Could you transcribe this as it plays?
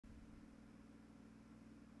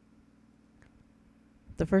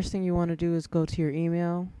The first thing you want to do is go to your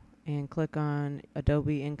email and click on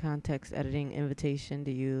Adobe Incontext Editing Invitation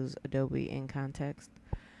to use Adobe Incontext.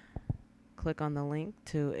 Click on the link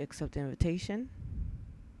to accept the invitation.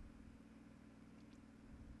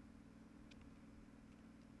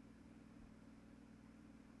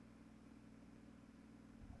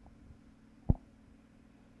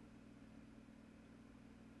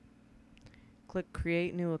 Click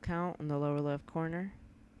Create New Account in the lower left corner.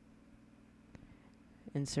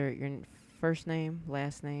 Insert your first name,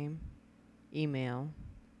 last name, email,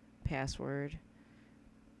 password,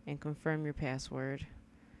 and confirm your password.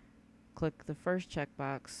 Click the first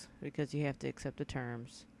checkbox because you have to accept the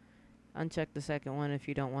terms. Uncheck the second one if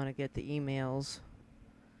you don't want to get the emails.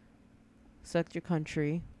 Select your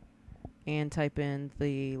country and type in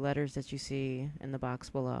the letters that you see in the box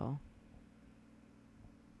below.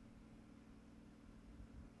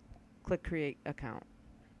 Click Create Account.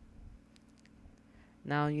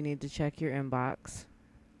 Now you need to check your inbox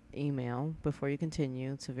email before you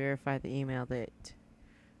continue to verify the email that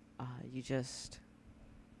you just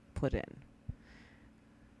put in.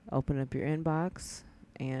 Open up your inbox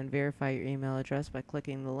and verify your email address by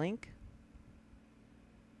clicking the link.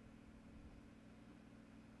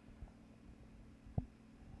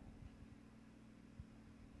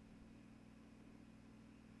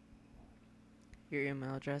 Your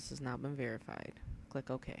email address has now been verified. Click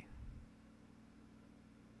OK.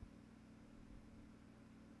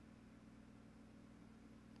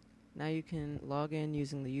 Now you can log in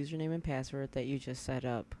using the username and password that you just set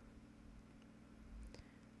up.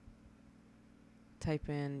 Type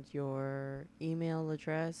in your email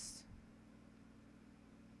address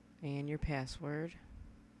and your password.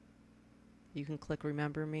 You can click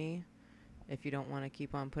Remember Me if you don't want to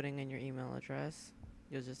keep on putting in your email address.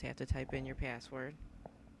 You'll just have to type in your password.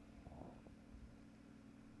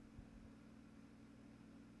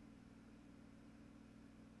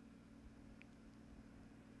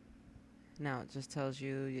 Now it just tells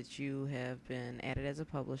you that you have been added as a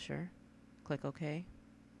publisher. Click OK.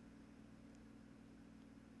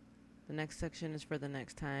 The next section is for the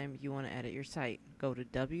next time you want to edit your site. Go to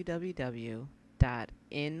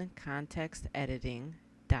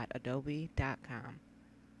www.incontextediting.adobe.com.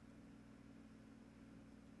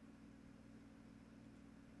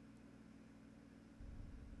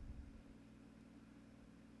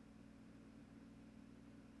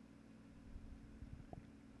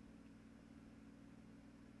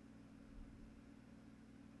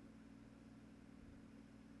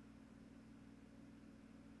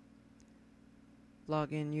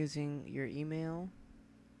 Log in using your email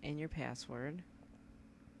and your password.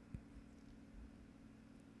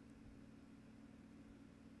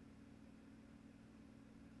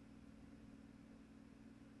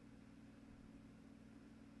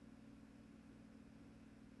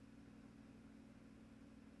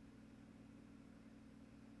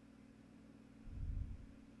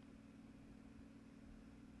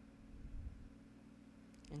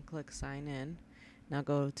 And click Sign In. Now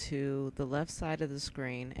go to the left side of the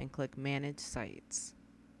screen and click Manage Sites.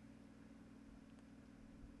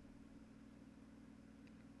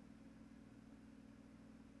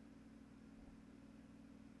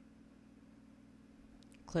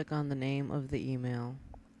 Click on the name of the email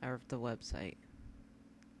or of the website.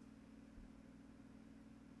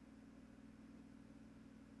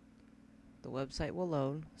 The website will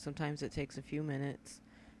load. Sometimes it takes a few minutes,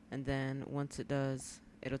 and then once it does,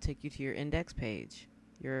 it'll take you to your index page,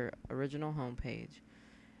 your original home page.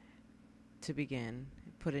 To begin,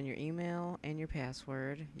 put in your email and your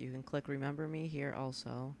password. You can click Remember Me here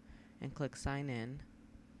also and click Sign In.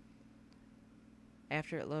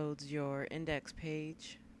 After it loads your index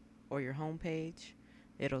page or your home page,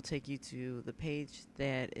 it'll take you to the page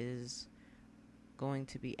that is going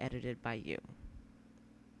to be edited by you.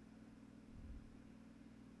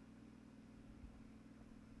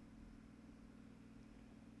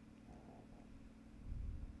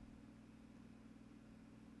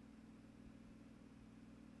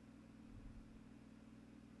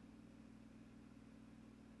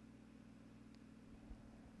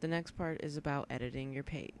 The next part is about editing your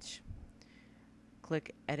page.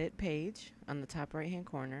 Click Edit Page on the top right hand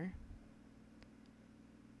corner.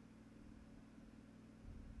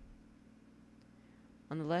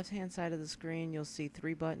 On the left hand side of the screen, you'll see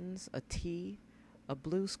three buttons: a T, a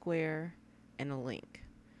blue square, and a link.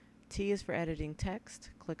 T is for editing text.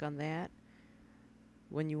 Click on that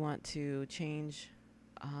when you want to change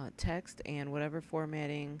text, and whatever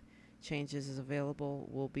formatting changes is available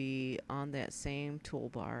will be on that same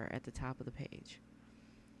toolbar at the top of the page.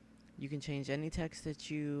 You can change any text that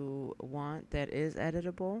you want that is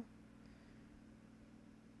editable.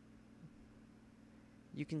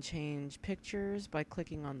 You can change pictures by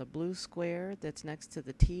clicking on the blue square that's next to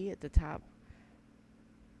the T at the top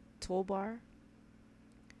toolbar.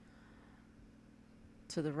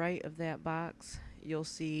 To the right of that box, you'll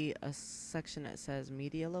see a section that says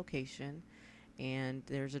Media Location, and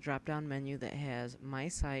there's a drop-down menu that has My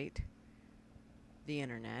Site, the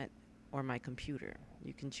Internet, or My Computer.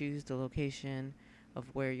 You can choose the location of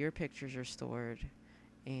where your pictures are stored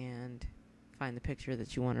and find the picture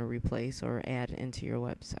that you want to replace or add into your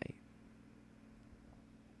website.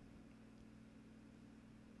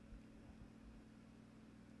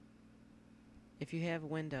 If you have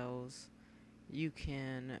Windows, you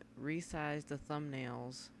can resize the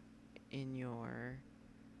thumbnails in your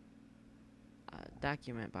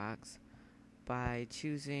document box by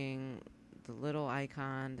choosing the little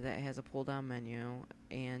icon that has a pull down menu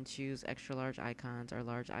and choose extra large icons or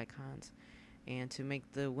large icons. And to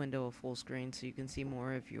make the window a full screen so you can see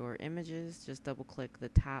more of your images, just double click the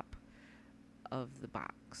top of the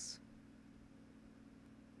box.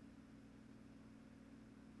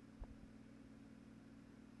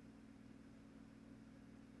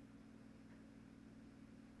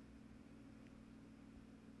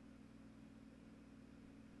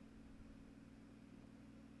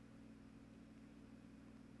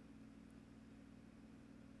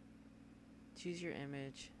 Choose your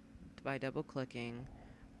image by double clicking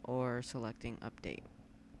or selecting update.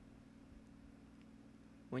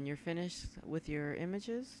 When you're finished with your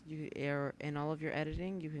images and all of your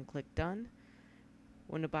editing, you can click done.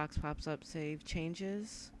 When the box pops up, save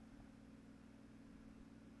changes.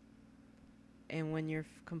 And when you're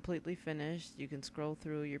completely finished, you can scroll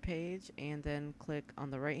through your page and then click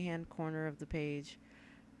on the right hand corner of the page,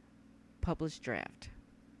 publish draft,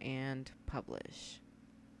 and publish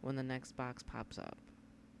when the next box pops up.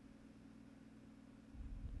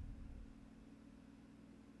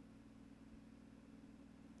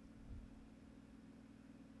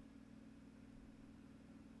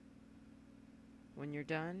 When you're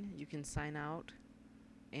done, you can sign out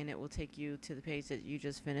and it will take you to the page that you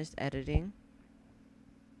just finished editing.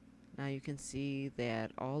 Now you can see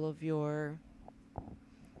that all of your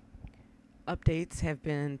updates have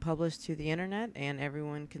been published to the internet and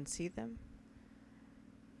everyone can see them.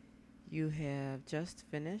 You have just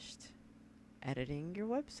finished editing your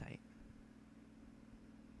website.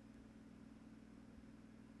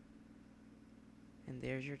 And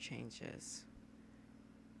there's your changes.